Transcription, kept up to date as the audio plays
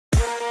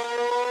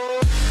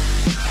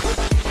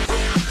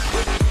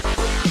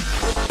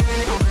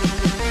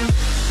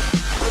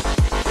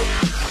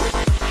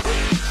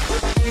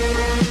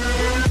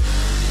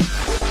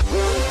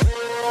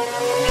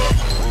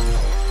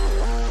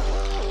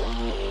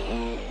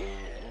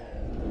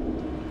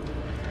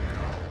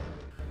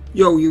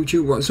Yo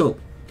YouTube, what's up?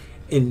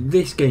 In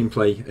this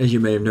gameplay, as you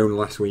may have known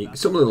last week,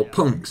 some little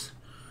punks,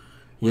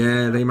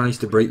 yeah, they managed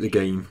to break the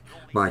game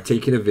by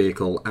taking a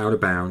vehicle out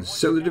of bounds,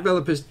 so the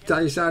developers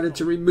decided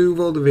to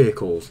remove all the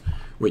vehicles,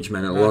 which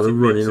meant a lot of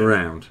running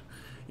around.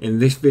 In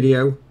this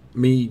video,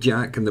 me,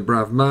 Jack and the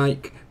brav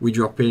Mike, we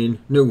drop in,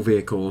 no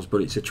vehicles,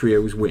 but it's a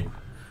trios win.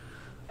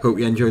 Hope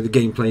you enjoy the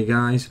gameplay,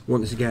 guys.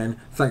 Once again,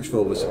 thanks for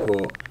all the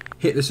support.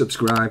 Hit the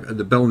subscribe and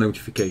the bell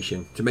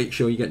notification to make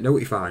sure you get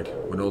notified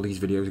when all these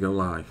videos go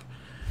live.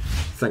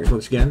 Thanks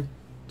once again.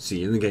 See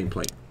you in the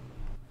gameplay.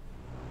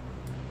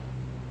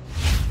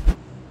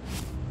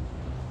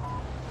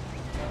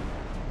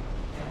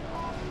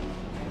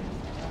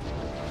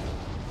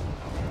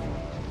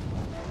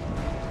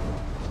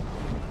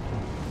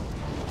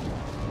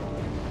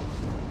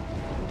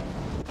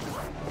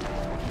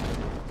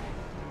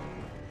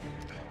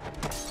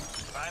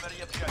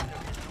 Primary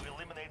objective is to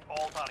eliminate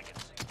all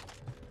targets.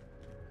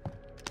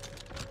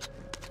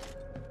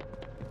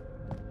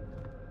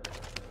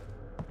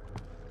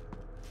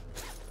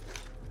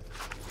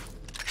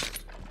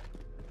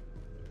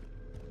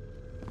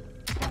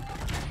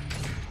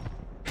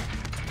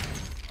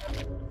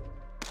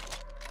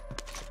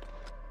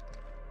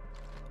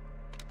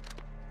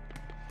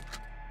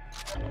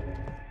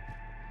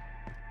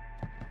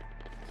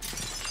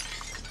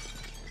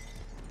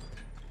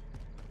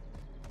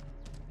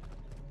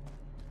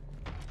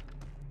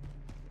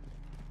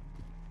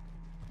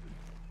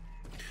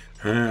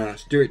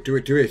 Let's do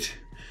it.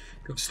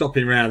 Got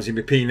stopping rounds in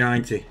my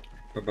P90.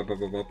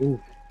 Ooh.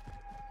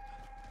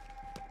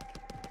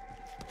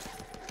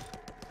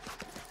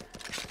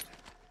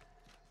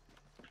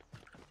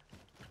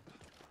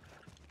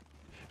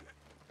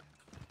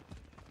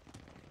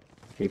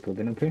 People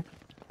been up here?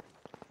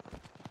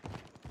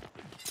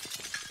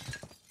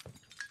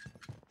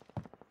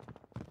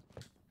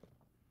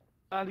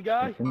 And the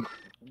guy, Hostile.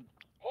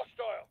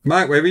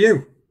 Mike, where were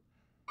you?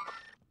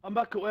 I'm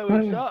back at where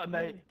we started,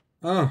 mate.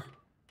 Oh.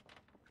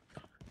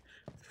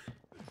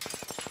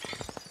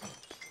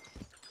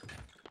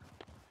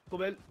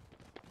 Come in.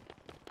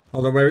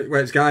 Hold on,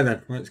 where's Guy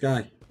then? Where's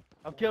Guy?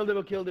 I've killed him.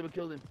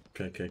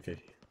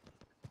 Okay.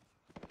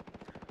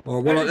 Oh,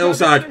 one on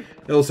hillside.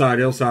 Hillside.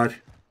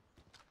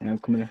 Yeah, I'm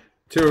coming here.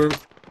 Two of them.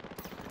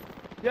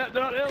 Yeah,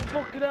 they're on hill.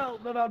 Fucking hell.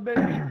 They've had me.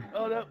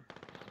 Oh no.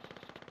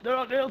 They're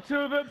on hill. Two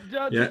of them.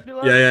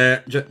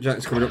 Yeah.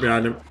 Jack's coming up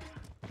behind him.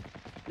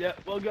 Yeah,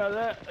 one guy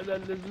there, and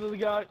then there's another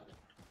guy.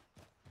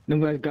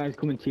 Number of guys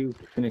coming to you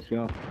to finish you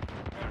off.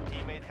 Your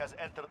teammate has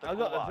entered the I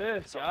got the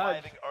gulag. first guy.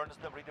 Surviving earns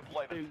them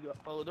redeployment. Who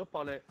got followed up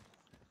on it?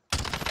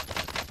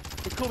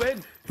 He's come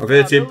in. I've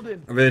hit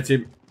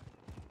him.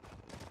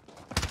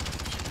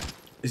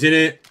 He's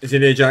in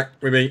here, Jack,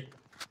 with me.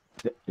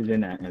 He's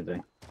in there, is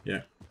he?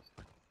 Yeah.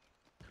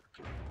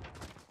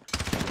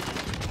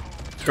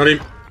 Got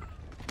him.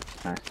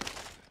 Nice.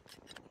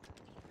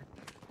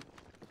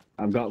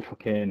 I've got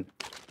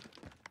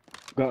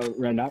a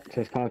red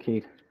access car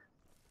key.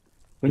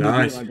 When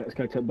nice. You do, let's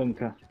go to a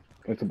bunker.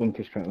 Go to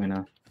bunker straight away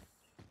now.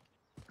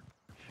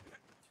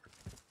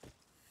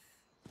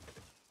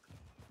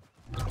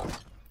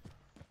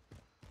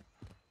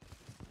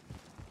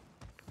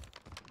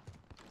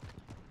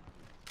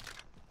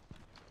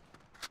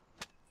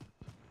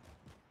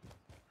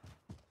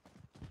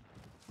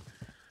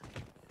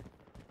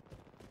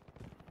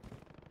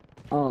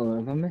 Oh,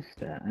 have I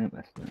missed it? I ain't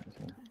missed it.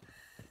 So.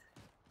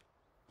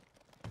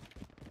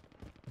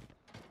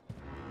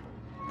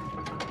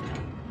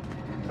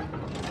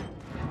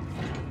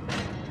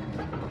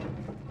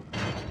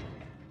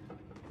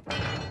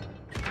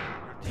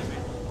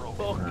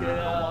 Fucking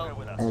hell.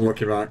 I'm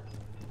looking back.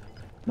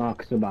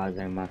 Marcus the bars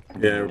in, Mark.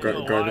 Yeah,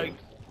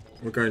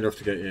 we're going off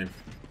to get you in.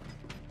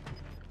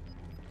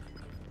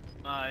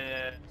 My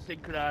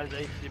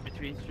synchronization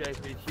between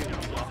strafing and shooting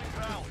was off.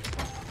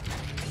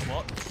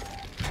 What?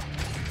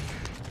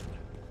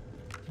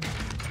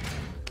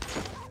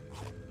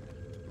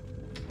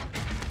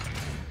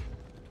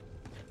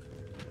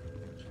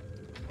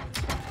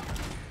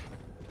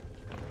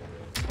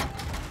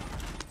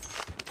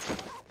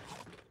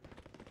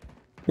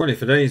 Money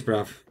for days,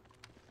 bruv.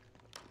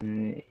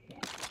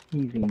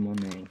 Easy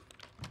money.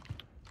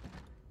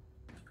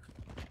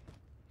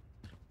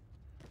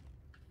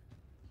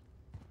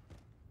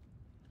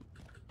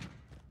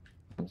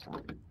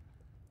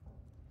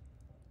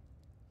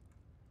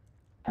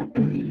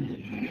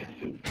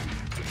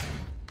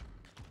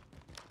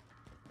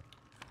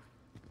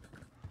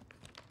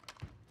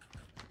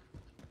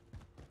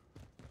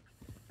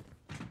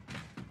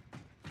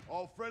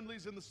 All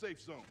friendlies in the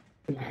safe zone.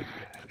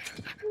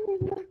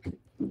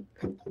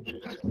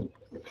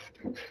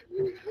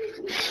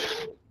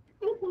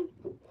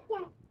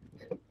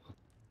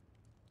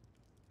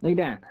 Lay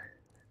down.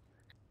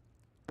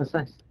 What's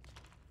this?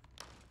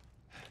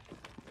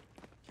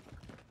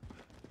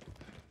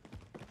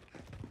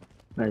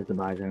 There's the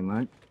buy zone,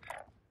 mate.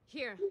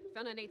 Here,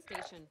 found an aid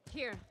station.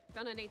 Here,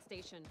 found an aid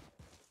station.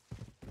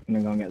 I'm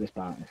gonna go and get this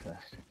bounty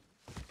first.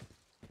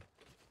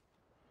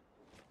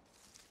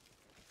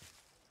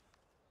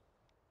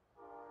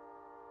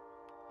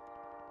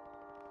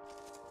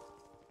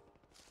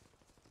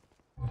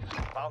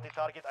 Bounty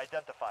target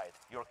identified.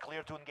 You're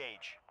clear to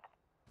engage.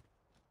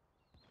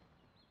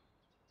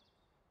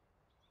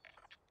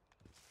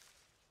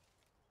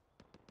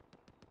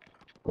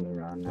 Coming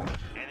around now.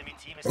 Enemy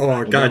team is Oh,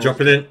 tracking guy you.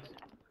 dropping in.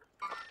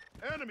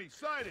 Enemy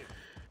sighted.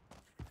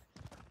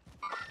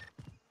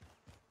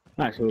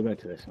 Actually, we'll go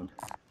to this one.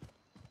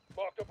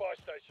 Mark the buy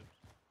station.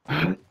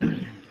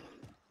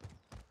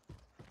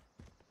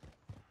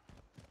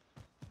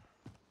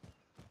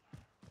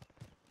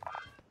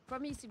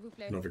 Promis, s'il vous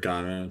plaît. Another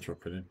guy there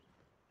dropping in.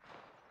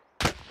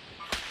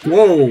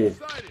 Whoa!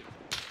 Sighted.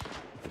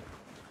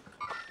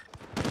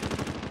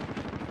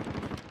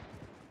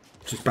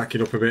 Just back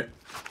it up a bit.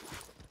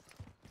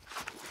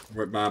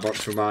 Went my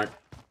box for Mike.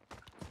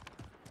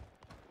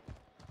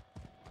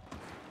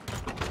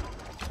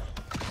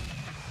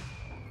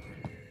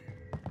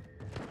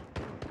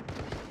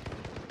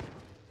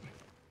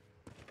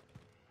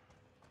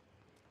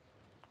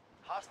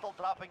 Hostile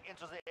dropping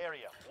into the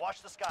area.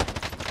 Watch the sky.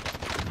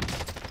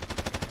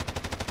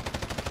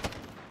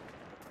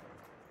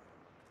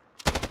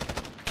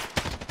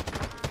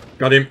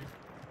 Got him.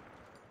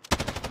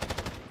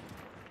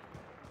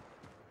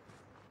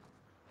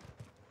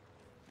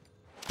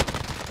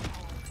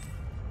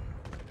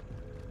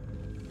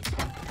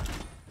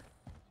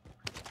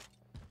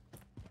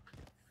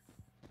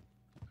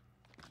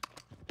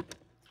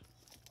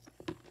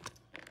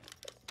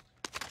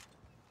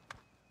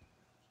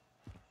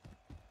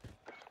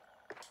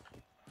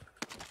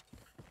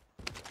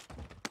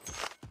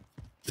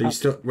 These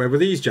still, where were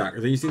these, Jack?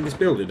 Are these in this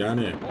building down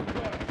here?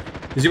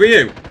 Is it with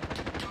you?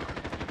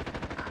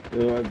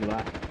 You're over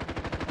that.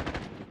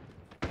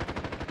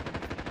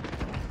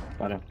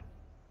 Got him.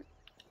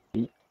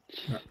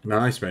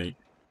 Nice, mate.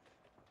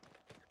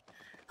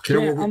 Do you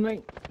know Yeah, what? I'll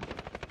make...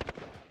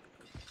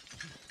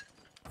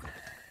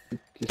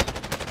 Just...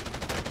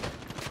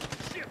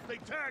 Shit, they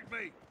tagged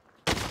me.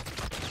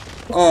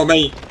 Oh,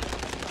 mate.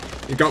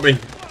 You got me.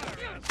 Fire,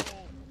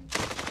 asshole.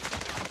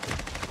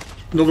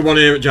 Another one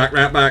here, Jack.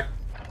 Right back.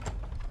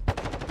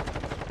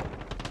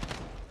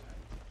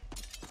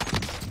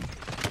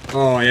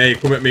 Oh, yeah, you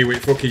come at me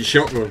with fucking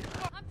shotgun.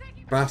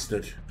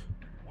 Bastard.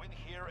 Win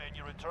here and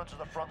you return to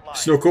the front line.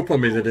 Snuck up on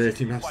me, the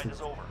dirty Fight bastard.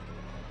 is over.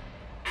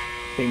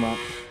 Team mark.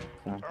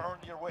 Earn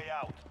your way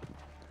out.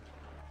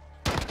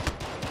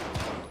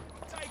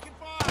 Taking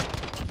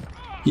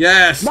fire.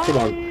 Yes! Come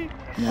on.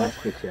 No,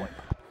 good shit.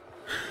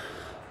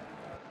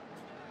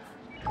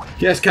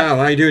 Yes, Carl.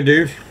 How you doing,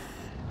 dude?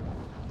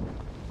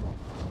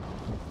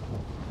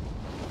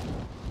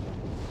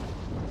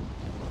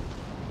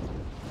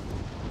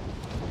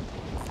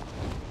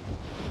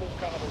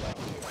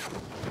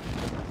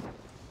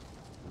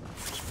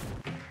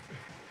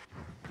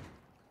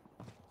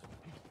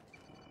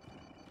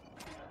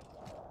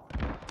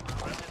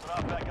 Friendly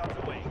drop back on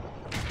the way.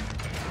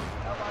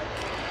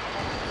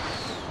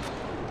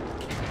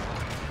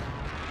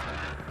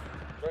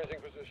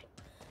 Raising position.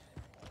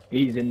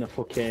 He's in the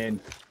fucking...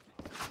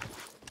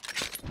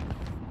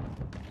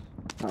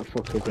 That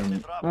fucker's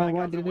in... Oh,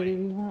 why did he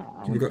do that?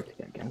 I You wanted got- to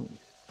get going.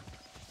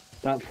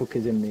 That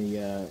fucker's in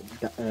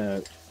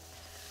the...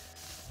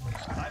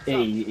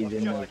 E is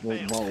in the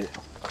vault.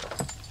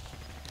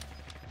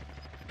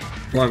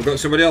 Right, we've got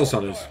somebody else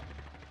on us.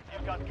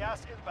 You've got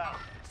gas inbound.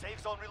 Safe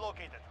zone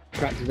relocated.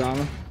 Cracked his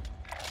armor.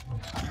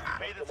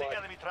 Made it to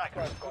enemy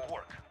trackers. Good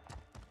work.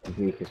 His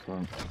weakest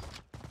one.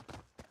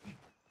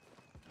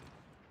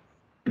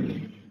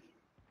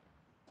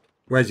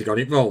 Where's he got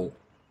it? Roll.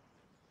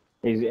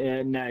 He's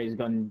no, he's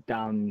gone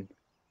down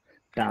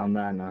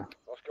there now.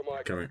 Oscar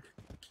Mike. Got it.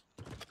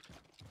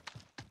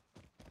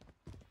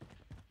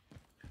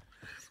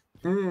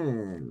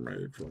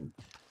 Made from.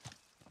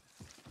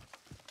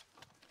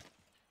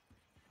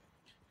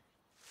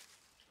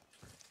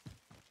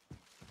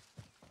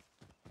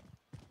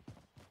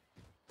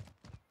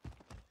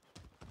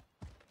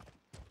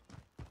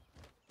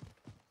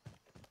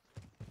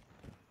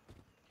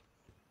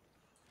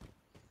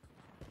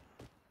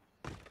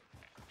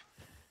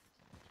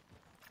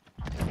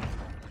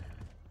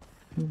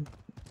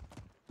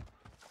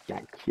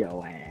 Jack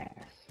your ass.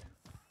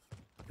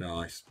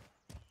 Nice.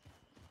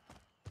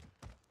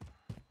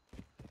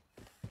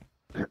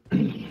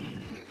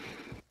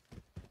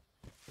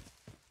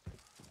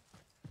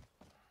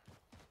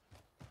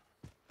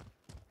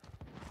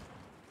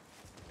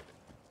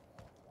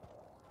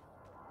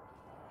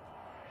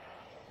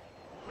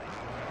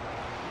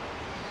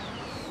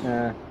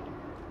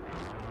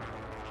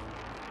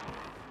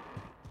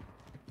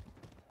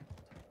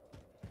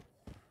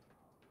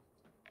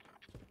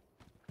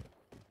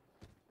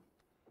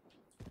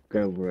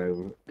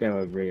 Go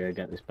over here,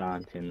 get this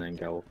bounty, and then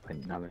go up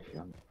and have a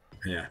shot.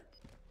 Yeah.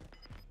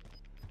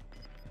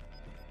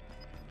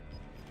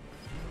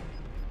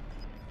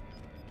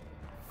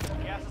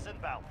 Gas is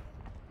inbound.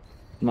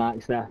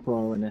 Mark's there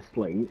falling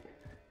asleep.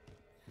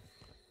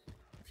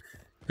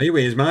 Are you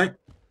ears, Mike?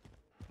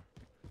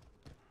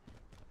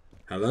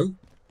 Hello?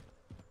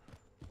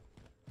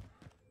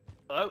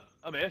 Hello,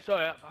 I'm here.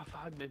 Sorry, I've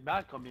had my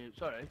mic on mute.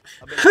 Sorry.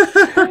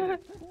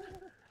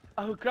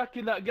 I was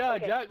cracking that guy,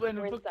 Jack, when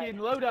the fucking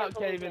loadout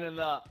came in and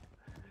that.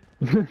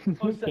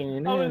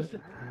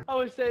 I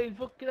was saying,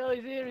 fucking hell,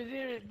 he's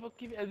here,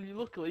 fucking, and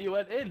luckily you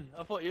went in.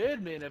 I thought you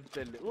heard me and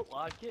everything. It looked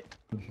like it.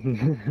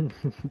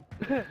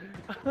 Like,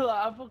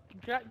 I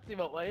fucking cracked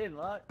him up way in,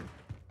 like.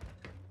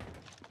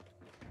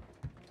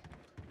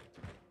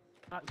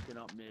 Acting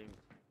up me.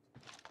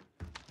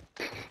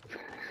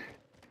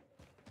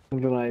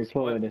 Otherwise,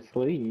 falling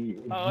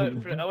asleep. I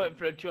went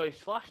for a choice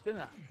flash,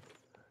 didn't I?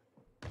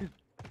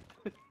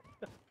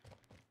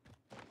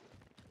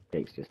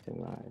 Jake's just in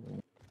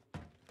line.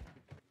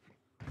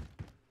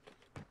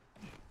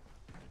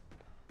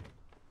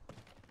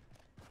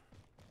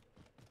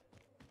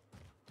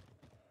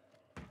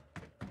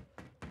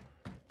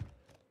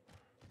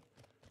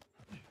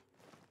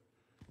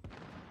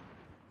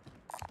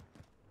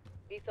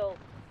 Lethal,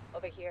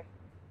 over here.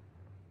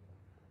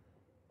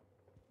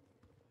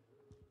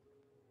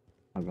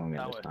 I'm going to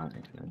get That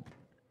this started.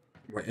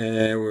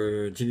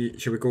 Wait,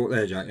 should we go up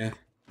there, Jack, yeah?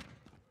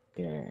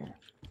 Yeah.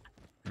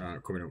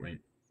 Right, coming up, mate.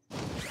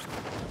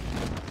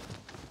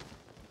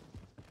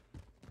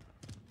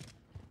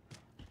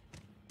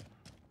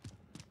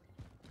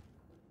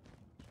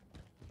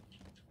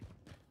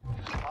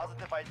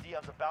 Positive ID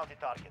on the bounty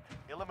target.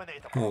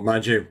 Eliminate them. Oh,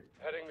 mind you.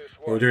 Heading this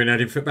We're way. doing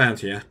heading for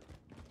bounty, yeah?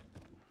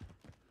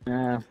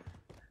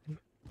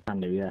 Can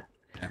do, yeah.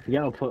 Yeah.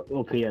 Get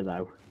up here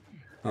though.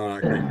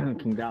 Alright,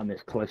 okay. Come down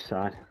this cliff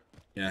side.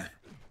 Yeah.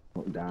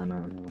 Up down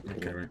and up Okay,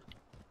 here. right.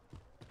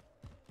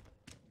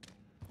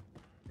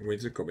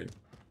 Where's it coming?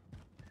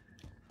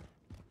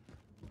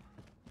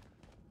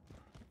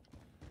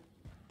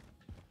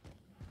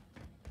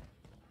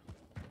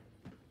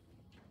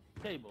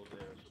 Tables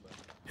there or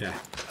something. Yeah.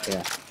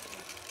 Yeah.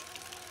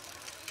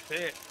 See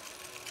it.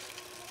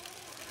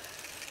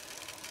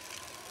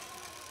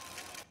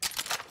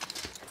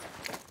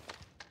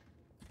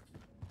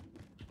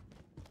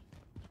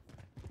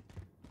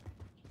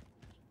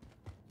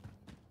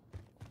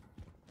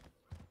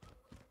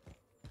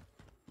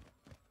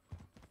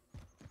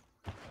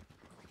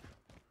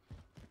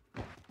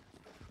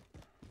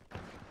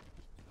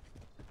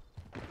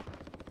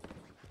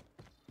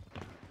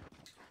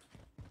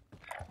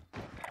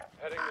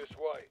 Heading this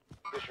way.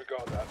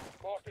 Disregard that.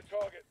 Mark the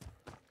target.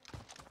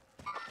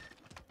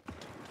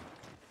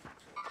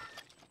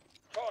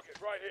 Target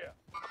right here.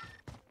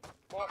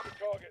 Mark the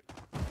target.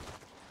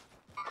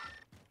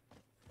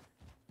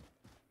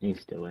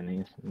 He's still in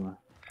here somewhere.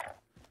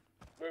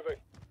 Moving.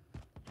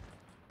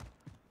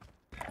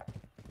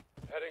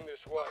 Heading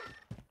this way.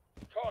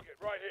 Target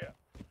right here.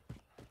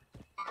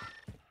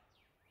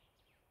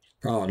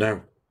 Oh,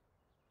 no.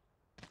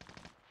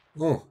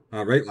 Oh,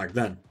 alright, like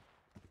that.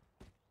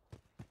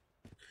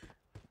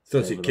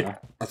 I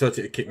thought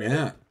it'd kick me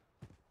out.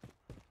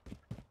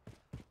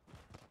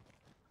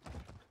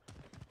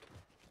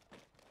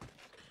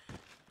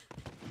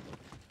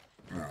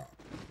 Oh,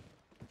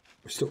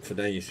 we're stuck for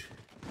days.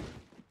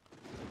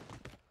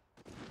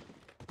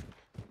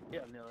 Yeah,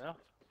 I'm nearly off.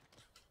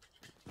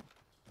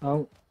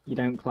 Oh, you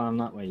don't climb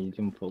that way, you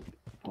jump up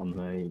on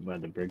the where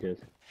the bridge is.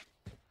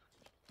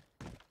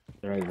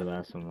 They're over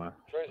there somewhere.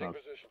 Changing Oh,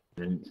 position.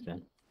 they're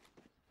instant.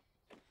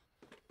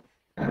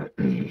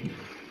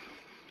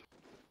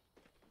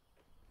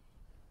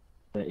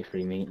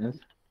 33 meters.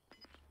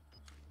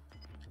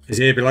 He's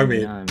here below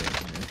me. 29 meters.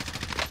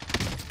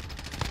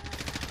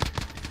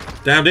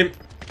 Downed him.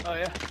 Oh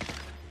yeah.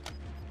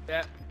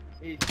 Yeah.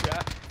 He's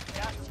trapped.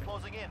 Gas is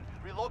closing in.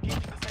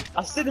 Relocating the safe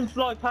I zone. seen him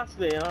fly past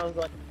me and I was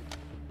like,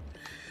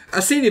 I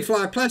seen him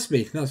fly past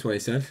me. That's what he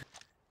said.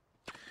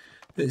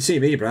 Didn't see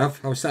me,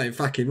 bruv. I was sat in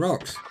fucking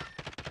rocks.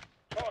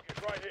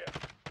 Target right here.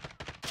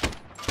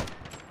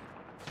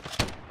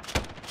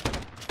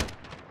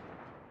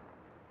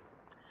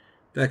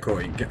 They're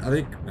caught in. I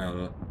think. No,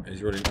 no,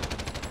 he's running.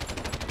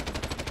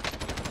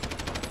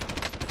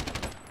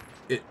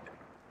 It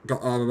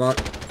got armor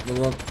back.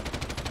 Another one.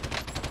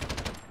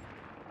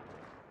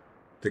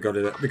 They got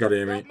it. They got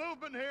it, mate. Got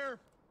movement here.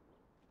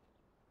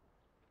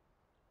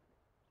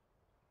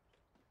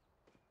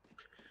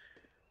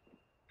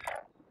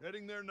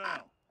 Heading there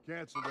now.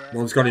 Cancel that.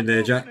 One's gone in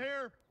there, Jack. Movement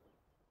here.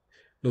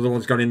 Another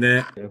one's gone in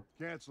there.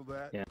 Cancel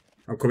that. Yeah.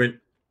 I'm coming.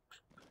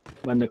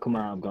 When they come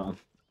out, I've got them.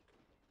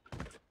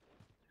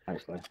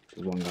 Actually,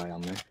 there's one guy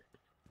on there.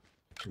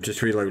 I'm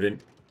just reloading.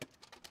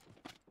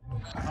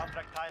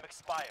 Contract time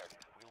expired.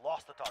 We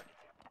lost the target.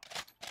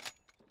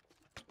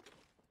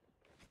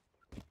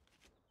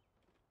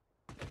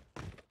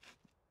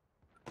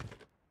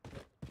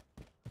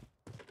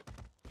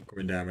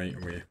 Coming down, mate.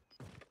 I'm here.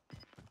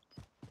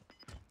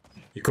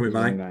 You coming,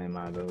 There's one mate? guy in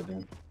my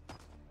building.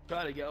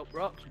 Trying to get up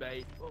rocks,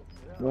 mate. Oh,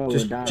 yeah. Well,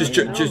 Just- we're down just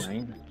here ju- now, just-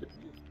 mate.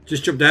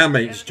 Just jump down,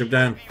 mate. Just jump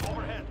down. UAV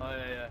overhead. Oh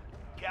yeah, yeah.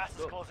 Gas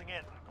is closing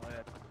in. Oh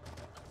yeah.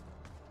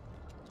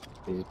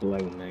 He's below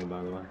me,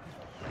 by the way.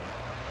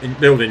 In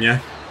building, yeah.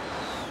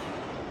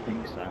 I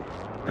think so.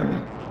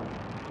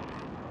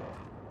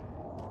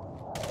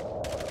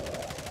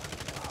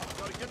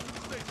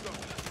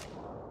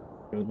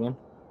 Good one.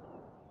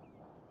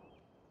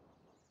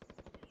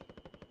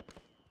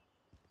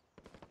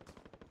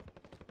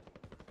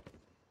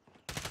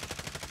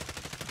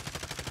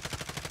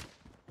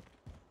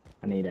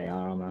 I need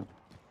AR, man.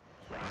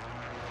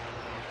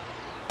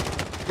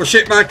 Oh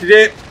shit, Mike, did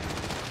it?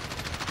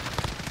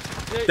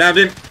 Downed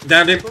him,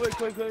 downed him.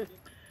 Quick.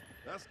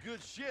 That's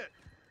good shit.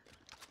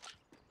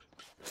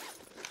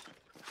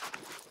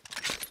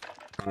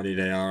 I need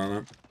AR on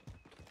that.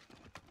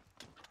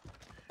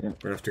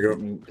 Yep. We'll have to go.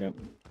 Yep.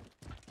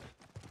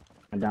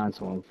 I'm down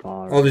to one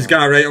far. Oh, there's a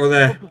guy right over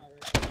there.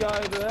 Guy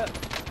over there.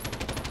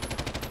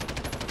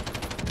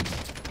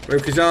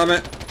 Broke his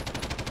armour.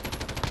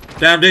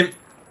 Downed him.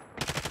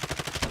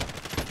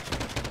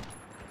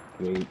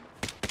 Sweet.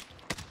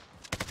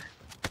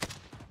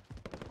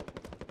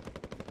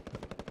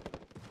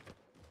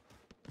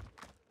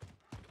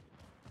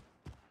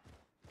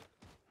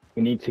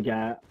 We need to get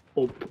up.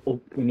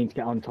 We need to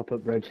get on top of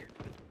the bridge.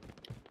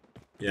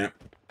 Yeah.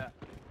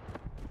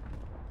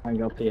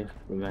 Hang up here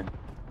with me.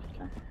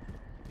 Okay.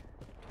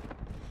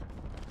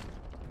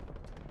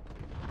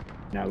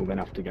 Now we're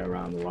gonna have to go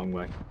around the long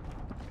way.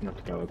 We have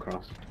to go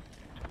across.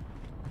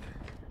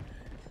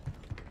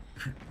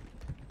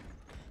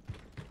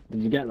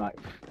 Did you get that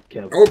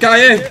kill? Oh, guy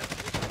here.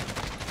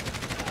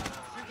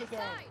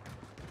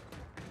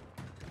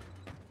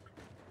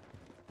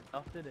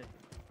 Off, did he?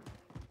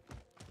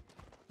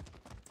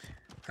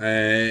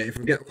 If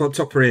we get on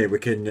top of here, we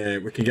can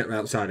get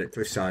outside at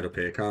cliffside up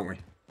here, can't we?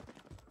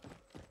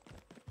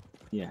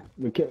 Yeah,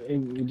 we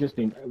just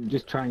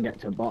try and get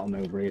to the bottom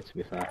over here. To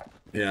be fair.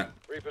 Yeah.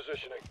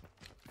 Repositioning.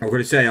 I'm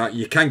going to say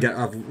you can get.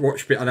 I've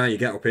watched bit on how you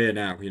get up here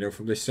now. You know,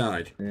 from this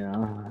side.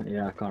 Yeah,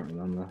 I can't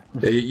remember.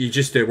 You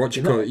just what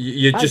you call it?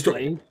 You just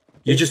Actually,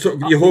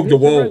 you hug the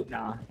wall.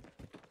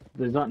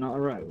 Is that not a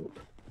rope?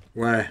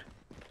 Where?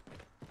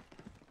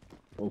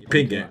 Or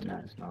ping it?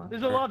 No, it's not.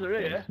 There's a ladder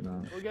here.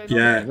 No. We're getting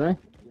Yeah. Is there?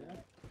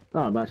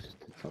 Oh, that's just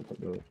the top of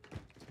the rope.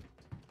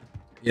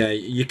 Yeah,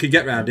 you could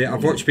get round it.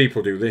 I've watched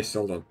people do this.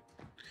 Hold on.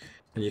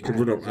 And you can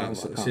run up that. I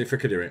can't. See if I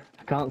can do it.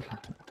 I can't.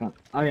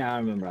 Oh yeah, I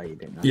remember how you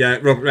did that. Yeah,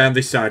 round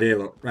this side here.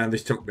 Look, round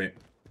this top bit.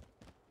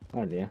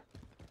 Oh dear.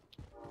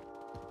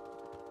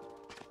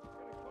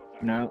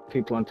 No,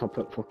 people on top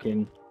of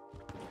fucking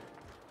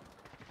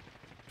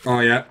Oh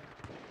yeah.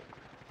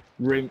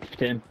 rinsed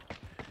him.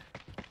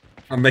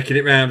 I'm making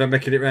it round. I'm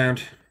making it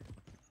round.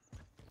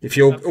 If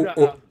you're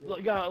up,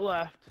 Look, guy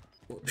left.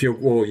 if you're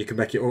wall, you can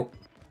make it up,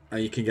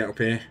 and you can get up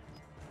here.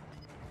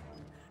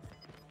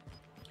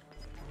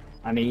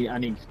 I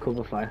need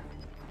cover fire.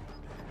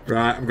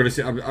 Right, I'm gonna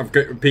see. I've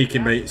got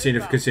peeking, mate. Seeing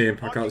if I can see him.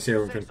 I can't see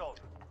anything.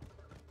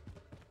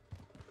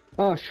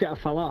 Oh shit! I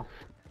fell off.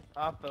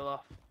 I fell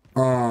off.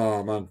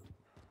 Oh man.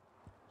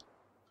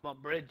 My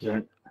bridge.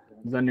 Is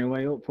there any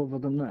way up other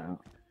than that?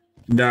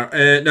 No,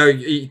 no.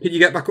 Can you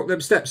get back up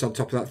them steps on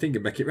top of that thing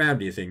and make it round?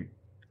 Do you think?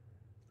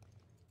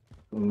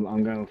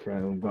 I'm going for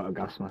it. I've got a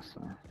gas mask.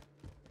 So.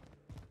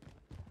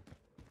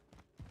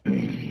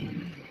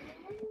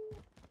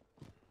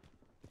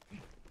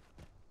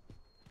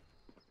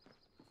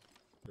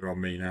 They're on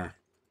me now.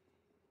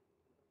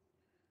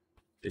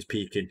 He's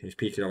peeking. He's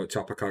peeking over the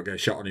top. I can't get a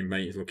shot on him,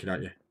 mate. He's looking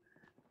at you.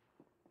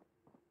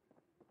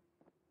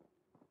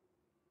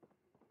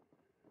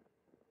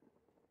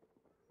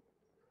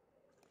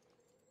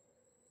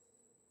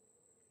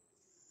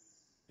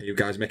 Are you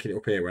guys making it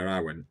up here where I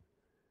went?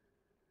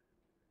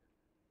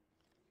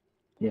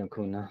 Yeah, I'm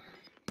cool now.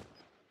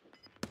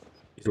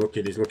 He's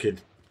looking. He's looking.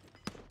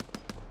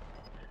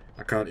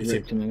 I can't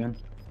hit him. Again.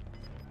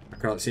 I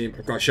can't see him.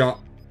 I've got a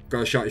shot.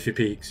 Got a shot if he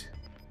peeks.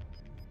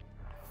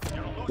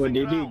 What did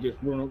you do? Just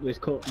run up this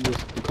corner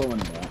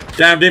there?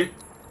 Downed him.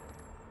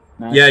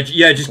 Nice.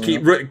 Yeah. Just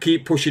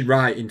keep pushing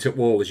right into the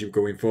wall as you're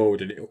going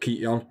forward, and it'll keep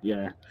you on.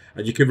 Yeah.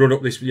 And you can run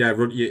up this. Yeah,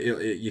 run.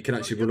 You can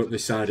actually run up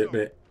this side a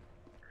bit.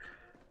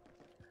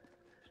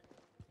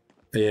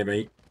 Yeah,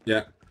 mate.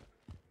 Yeah.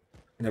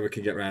 Now we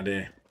can get round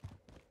here.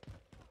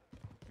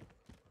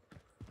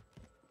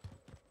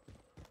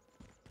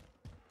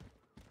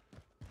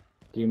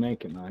 Do you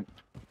make it, mate?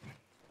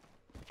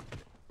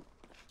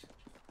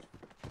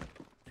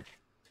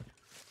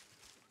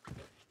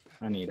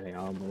 I need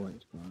AR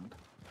bullets, man.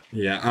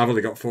 Yeah, I've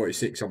only got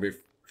 46 on me.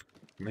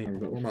 Mate,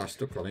 what am I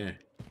stuck on here?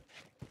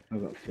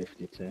 I've got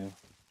 52.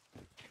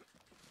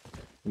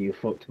 You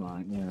fucked,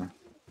 mate, yeah.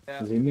 Yeah.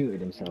 Has he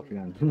muted himself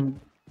again?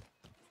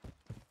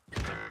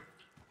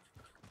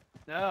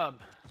 No.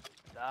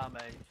 Nah,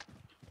 mate.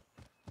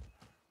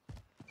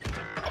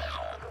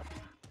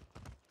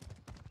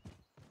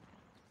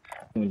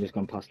 We've just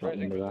gone past that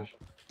window there.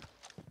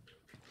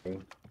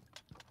 Okay.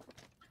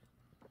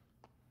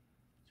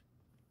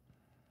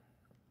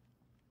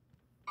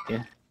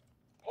 Yeah.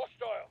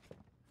 Hostile.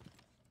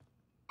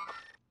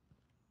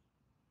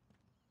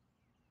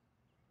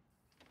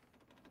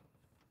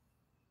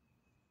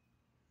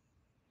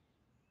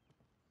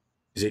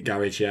 Is it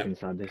garage? Yeah.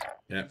 Inside this.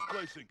 Yeah.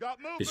 Got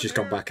movement He's just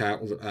gone back out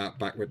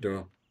backward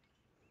door.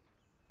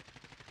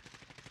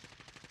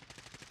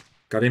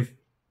 Got him.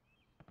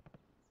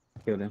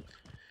 Killed him.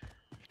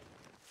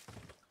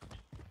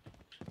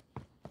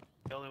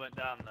 He only went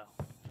down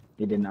though.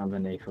 He didn't have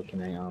any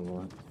fucking AR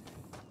bullets.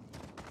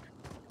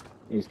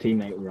 His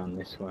teammate ran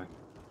this way.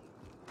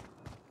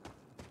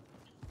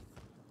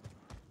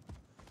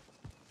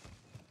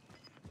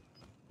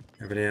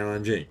 Have any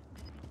LNG?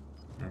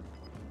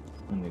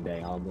 Only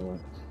the AR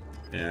bullets.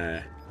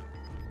 Yeah.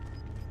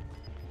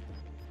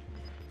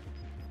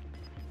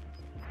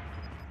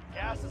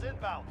 Gas is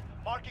inbound.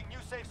 Marking new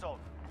safe zone.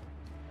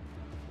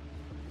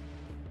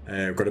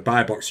 We've got a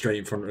buy box straight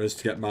in front of us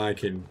to get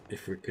Mike in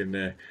if we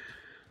can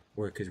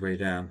work his way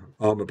down.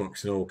 Armour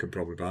box and all can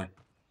probably buy.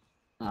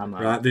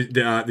 Right, there's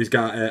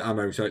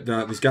ammo. So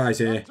there's guys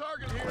here.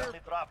 Friendly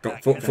drop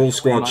Got back. full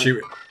squad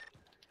shooting.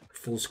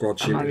 Full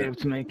squad I might be shooting. able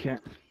to make it.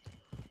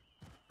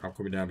 I'm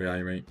coming down behind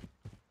you, mate.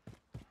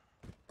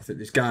 I think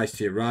there's guys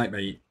to your right,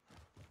 mate.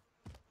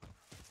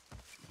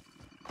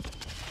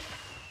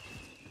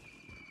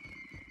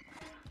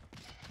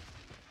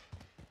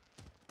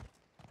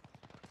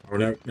 Oh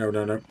no. Right.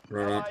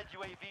 Allied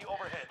UAV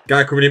overhead.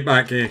 Guy coming in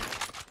back here.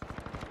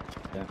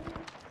 Yeah.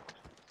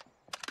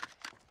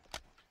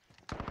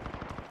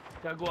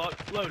 Can I go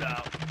out? Load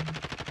out.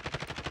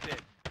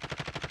 Shit.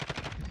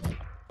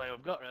 Like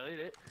I've got really,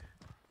 isn't it?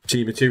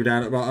 Team of 2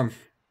 down at the bottom.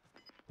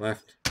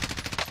 Left.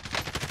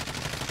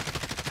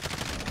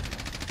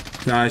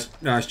 Nice,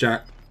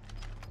 Jack.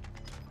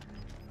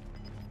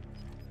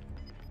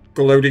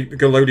 Go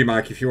loading,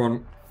 Mike, if you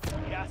want.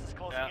 Gas is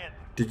closing Yeah. in.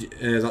 Did you,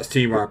 that's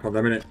team wipe on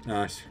them, innit?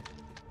 Nice.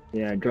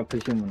 Yeah, drop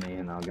us your money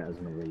and I'll get us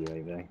another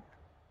UAV.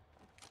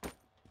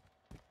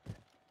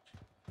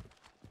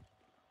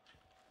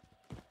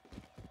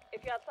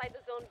 If you're outside the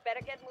zone,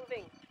 better get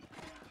moving.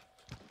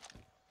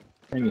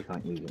 Then you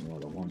can't use it more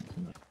than once,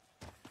 isn't it?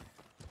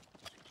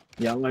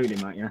 Yeah, I'll load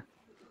him, mate, yeah?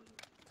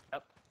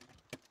 Yep.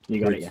 You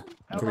got it, yeah?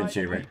 Coming Allied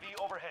to you, mate.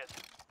 UAV overhead.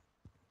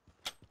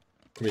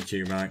 Coming to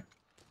you, Mike.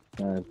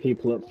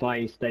 People at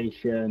fire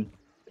station,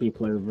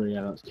 people over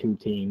here, that's 2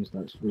 teams,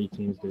 that's 3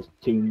 teams, there's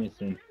 2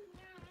 missing.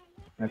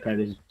 Okay,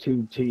 there's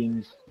 2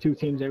 teams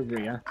over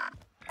here,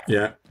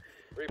 Yeah.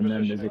 and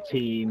then there's a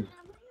team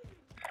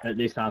at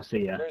this house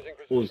here.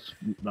 Us,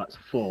 that's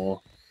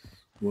 4.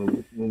 We're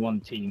 1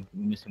 team,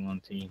 we're missing 1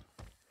 team.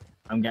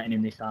 I'm getting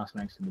in this house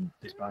next to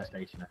this fire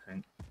station, I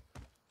think.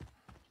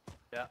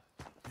 Yeah.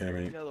 Yeah,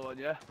 mate. The other one,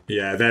 yeah.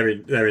 Yeah, they're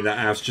in that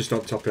house just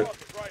on top of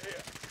it. Right here.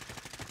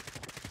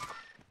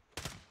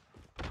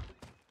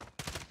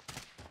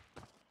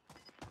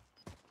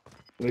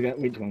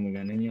 Which one we're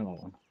getting in? Yellow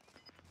one?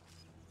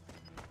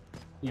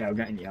 Yeah, we're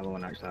getting the yellow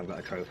one actually, I've got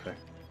a trophy.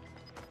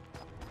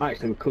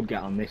 Actually, we could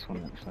get on this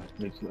one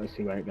actually. Let's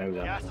see where it goes.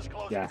 Gas is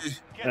closing. Yeah.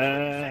 Get to the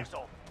new safe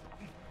zone.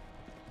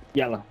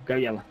 Yellow, go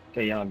yellow.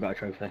 Go yellow, I've got a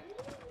trophy.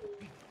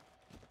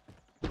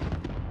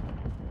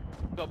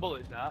 Got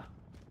bullets now.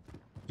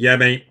 Yeah,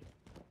 mate.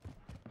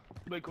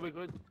 Come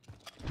in.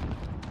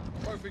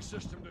 Trophy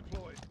system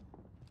deployed.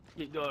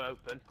 Keep door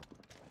open.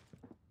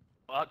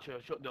 Well, actually,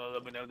 I'll shut door,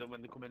 let me know them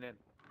when they're coming in.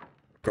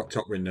 Got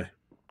top window.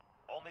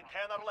 Only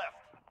 10 are left.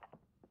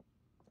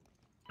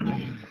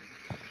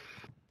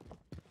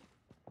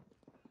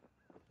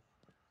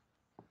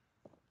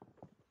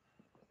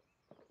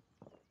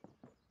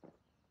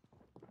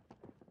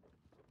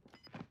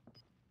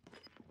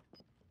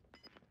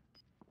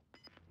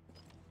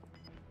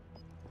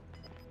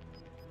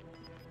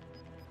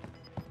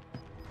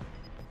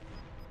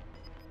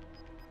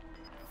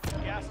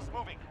 Gas is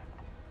moving.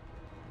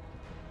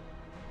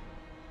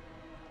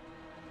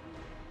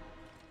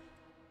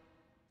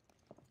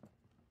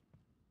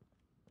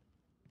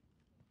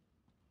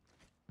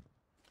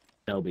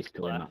 They'll be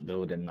still in that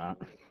building, that.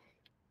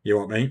 You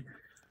what, mate?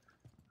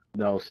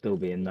 They'll still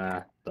be in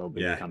there. They'll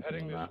be Yeah. camping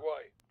Heading in this there.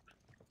 way.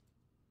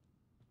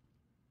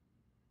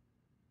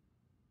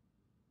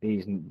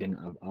 These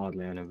didn't have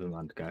hardly any of them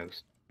had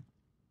ghosts.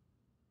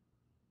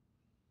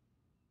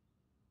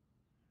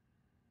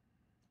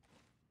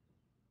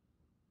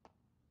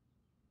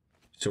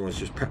 Someone's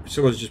just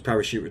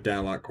parachuted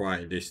down like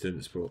quite a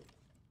distance, but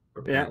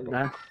Yeah,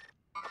 there.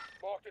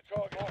 Mark the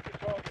target.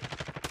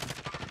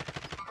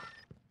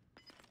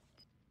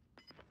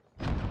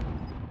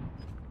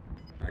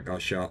 I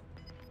got shot.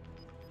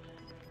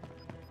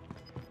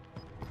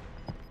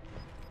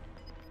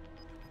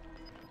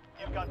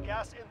 You've got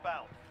gas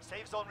inbound.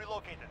 Safe zone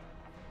relocated.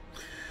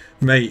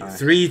 Mate, Nice.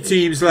 3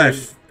 teams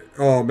left.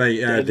 Oh,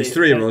 mate, there's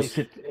 3 of us.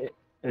 It's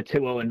a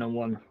 2-0 and a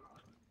 1.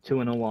 2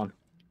 and a 1.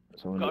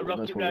 So Got a that's rocket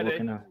what we're ready.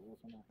 looking at.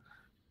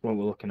 What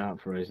we're looking out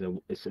for is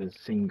it's a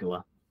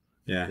singular.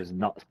 Yeah. Because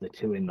that's the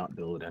 2 in that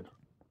building.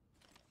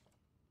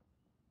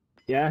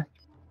 Yeah?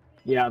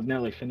 Yeah, I've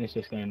nearly finished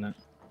this game then.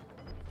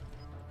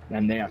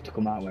 Then they have to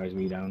come out, whereas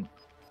we don't.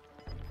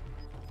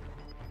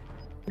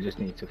 We just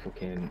need to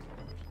fucking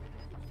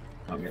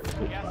not get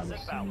fucked by the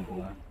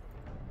singular.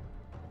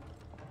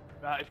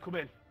 Right, it's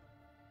coming.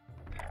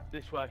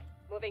 This way.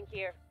 Moving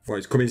here. What,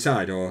 he's come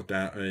inside or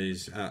down?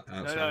 He's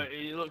outside? No, no,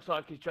 he looks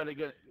like he's trying to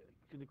get.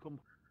 Can he come?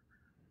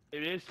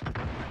 Here he is.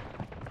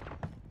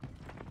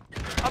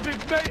 I've been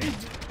baited.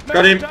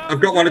 Got him! I've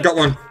got one, I've got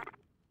one.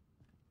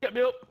 Get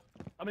me up.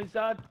 I'm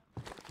inside.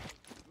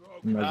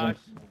 Nice.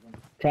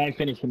 Try and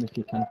finish him if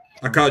you can.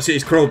 I can't see,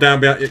 he's crawled down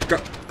behind.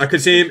 I can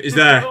see him, he's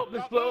there. They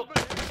split up.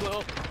 They split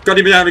up. Got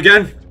him down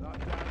again.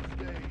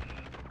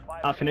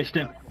 I finished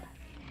him.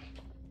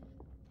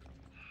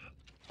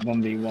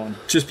 1v1.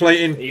 Just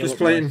plating, just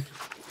plating.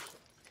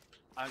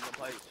 I ain't got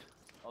plates.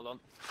 Hold on.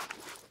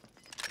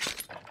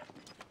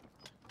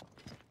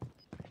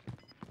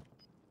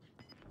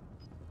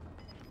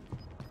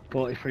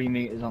 $43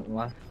 meters on the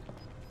left.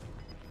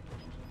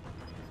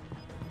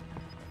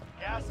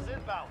 Gas is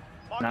inbound.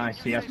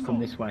 Nice, he has to come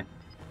this way.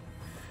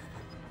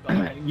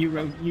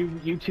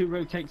 You two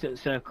rotate to the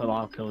circle,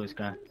 I'll kill this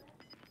guy.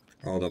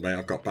 Hold on, mate,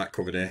 I've got back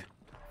covered here.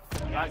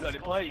 I ain't got any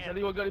plates.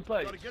 Anyone got any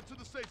plates?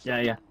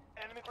 Yeah, yeah.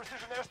 Enemy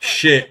precision airstrike.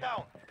 Shit.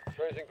 Down.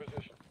 Tracing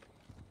position.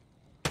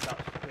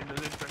 That's been in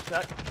for a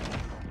sec.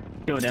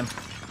 Killed him.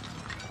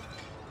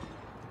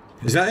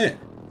 Is that it?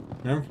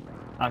 No?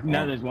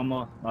 No, there's one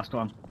more. Last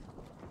one.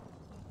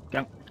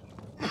 Go.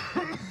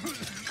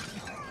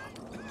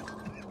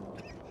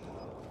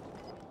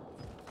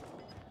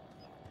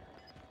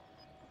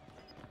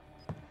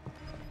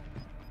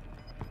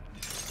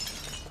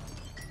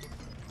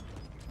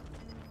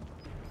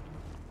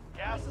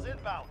 Gas is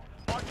inbound.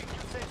 Marking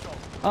your safe zone.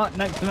 Oh,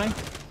 next to me.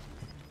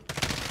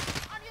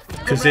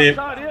 Can see him.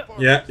 Inside here.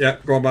 Yeah, yeah,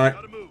 go on back.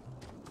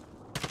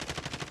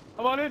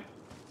 I'm on him.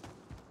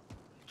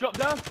 Drop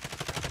down.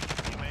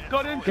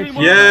 Got him. Team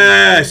one.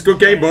 Yes, good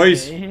game,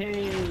 boys.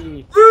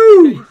 Hey.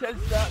 Woo! He says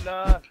that,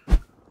 nah.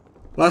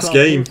 Last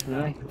game.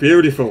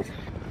 Beautiful.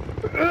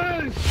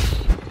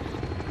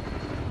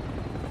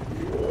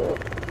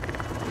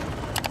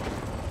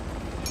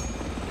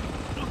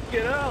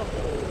 Get out.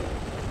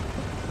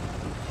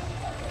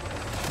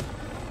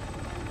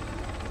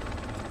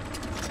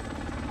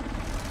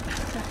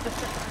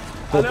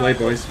 Well played,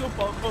 boys.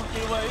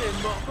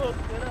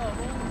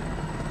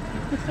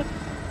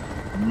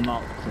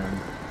 Knocked him.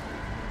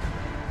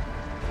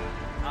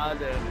 I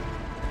did.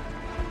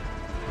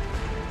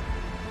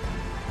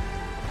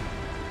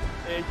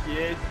 There she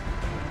is.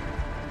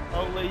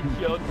 Holy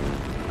chun.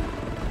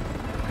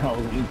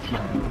 Holy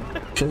chun.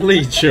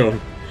 Holy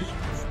chun.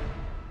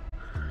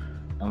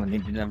 Oh,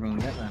 did everyone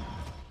get that?